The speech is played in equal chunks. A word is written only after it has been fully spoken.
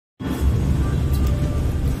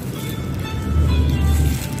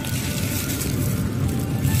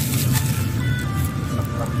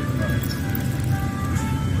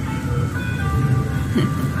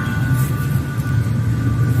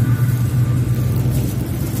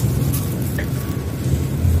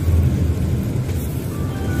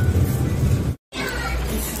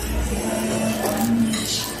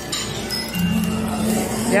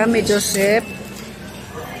Yummy, Joseph.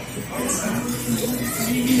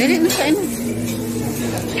 Dali na kain.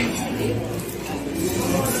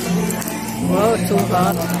 Wow, too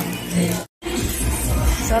hot.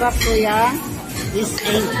 Sarap kuya. This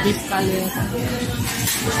ain't beef color.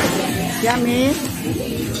 Yummy.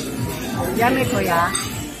 Yummy kuya.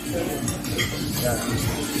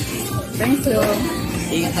 Thank you.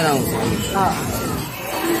 Ingat ka lang. Oh.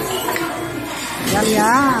 Yum,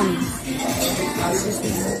 yum. Is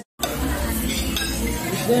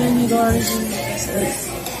there any garlic in this?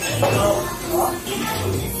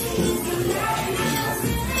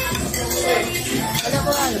 Ano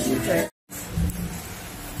ko ano, sister?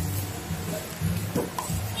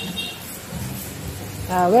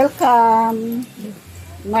 Welcome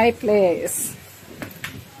my place.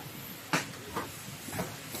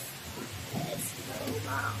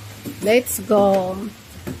 Let's go.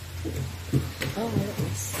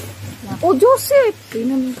 Oh, Joseph!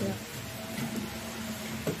 Tingnan mo.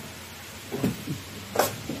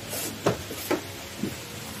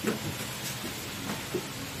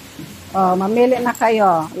 Oh, mamili na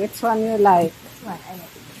kayo. Which one you like? What? I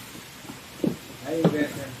like.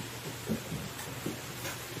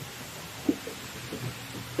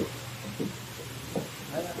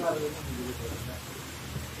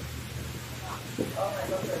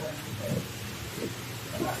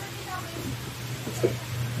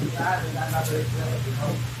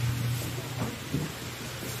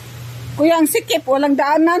 Kuya, ang sikip. Walang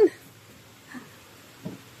daanan.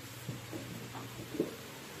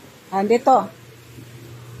 Dito.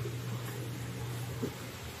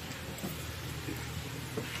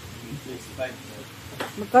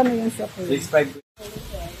 Magkano yung shop? 6.5.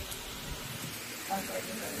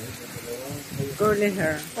 Curly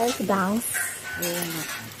hair. Like dance.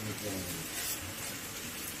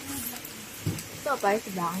 So, like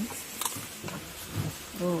dance.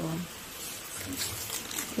 Oo.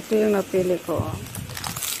 Ito yung napili ko.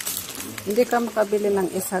 Hindi ka makabili ng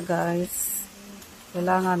isa, guys.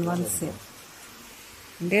 Kailangan one set.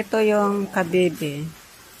 Dito yung kabibi.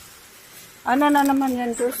 Ano na naman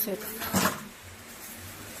yan, Joseph?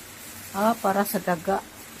 Para sa daga.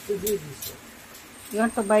 You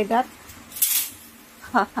want to buy that?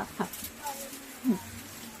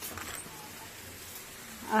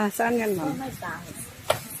 Saan yan, ma'am? Oh, my bangs.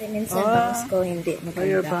 Kasi minsan bangs ko hindi maganda. For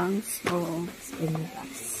your bangs? Oo.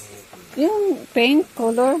 Bangs. Yung pink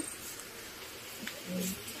color.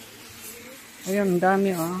 Ayun,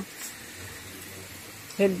 dami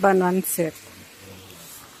Headband one set.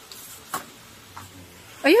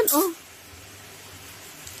 Ayun,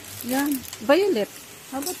 yan. Violet.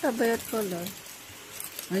 How about the violet color?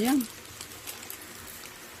 Ayan.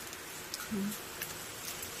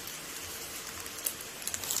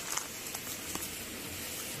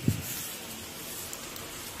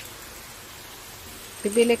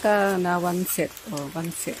 Bibili ka na one set.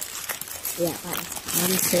 One set. Yeah,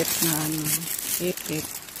 One set na ipit.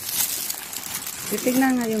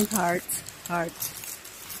 Titignan nga yung heart.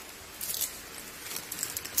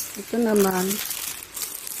 Ito naman,